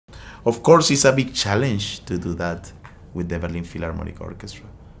Of course, it's a big challenge to do that with the Berlin Philharmonic Orchestra,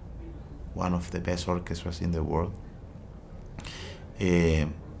 one of the best orchestras in the world.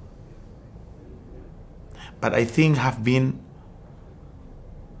 But I think have been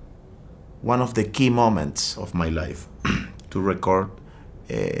one of the key moments of my life to record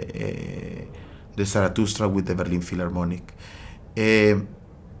the Zarathustra with the Berlin Philharmonic. It's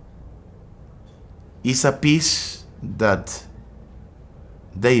a piece that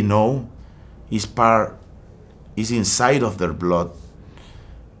they know is inside of their blood.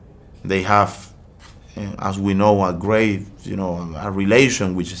 They have, as we know, a great, a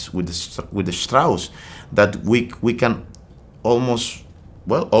relation with the Strauss that we can almost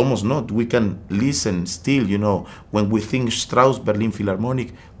not. We can listen still, when we think Strauss, Berlin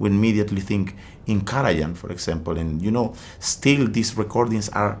Philharmonic, we immediately think in Karajan, for example, and still these recordings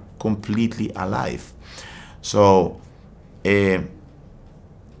are completely alive. So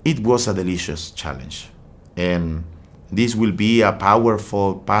it was a delicious challenge, and this will be a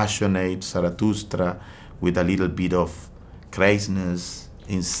powerful, passionate Zarathustra with a little bit of craziness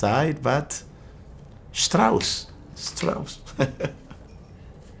inside, but Strauss.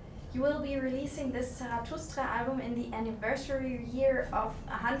 You will be releasing this Zarathustra album in the anniversary year of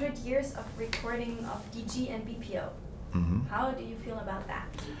 100 years of recording of DG and BPO. Mm-hmm. How do you feel about that?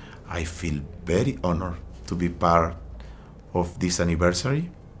 I feel very honored to be part of this anniversary.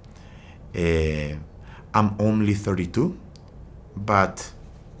 I'm only 32, but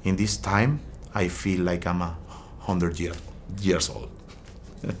in this time I feel like I'm 100 years old.